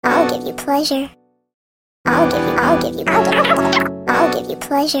give you pleasure. I'll give you pleasure. I'll give you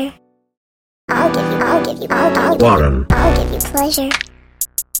pleasure. I'll give you Warren. I'll give you pleasure.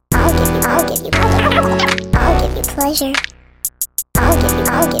 I'll give you pleasure. I'll give you pleasure.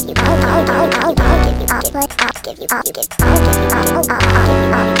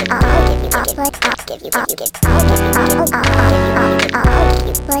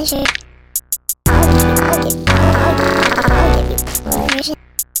 Pleasure.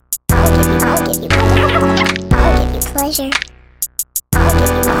 Pleasure.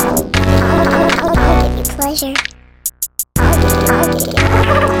 Pleasure.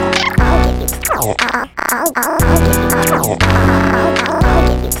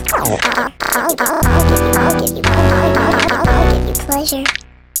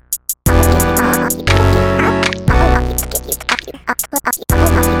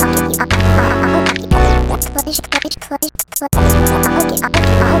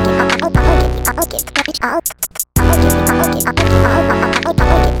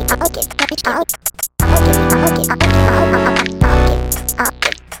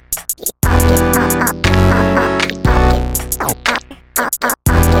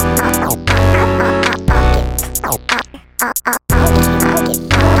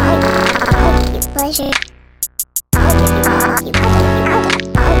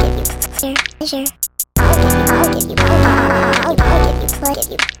 Pleasure.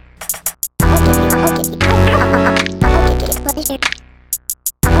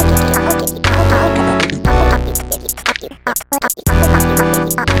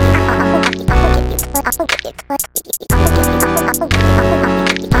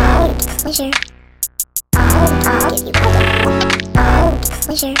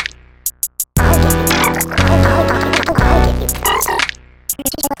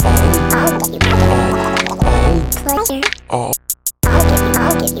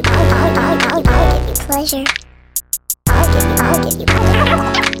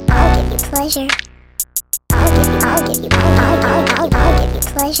 Pleasure.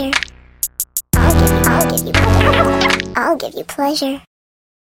 Pleasure. I'll give you pleasure.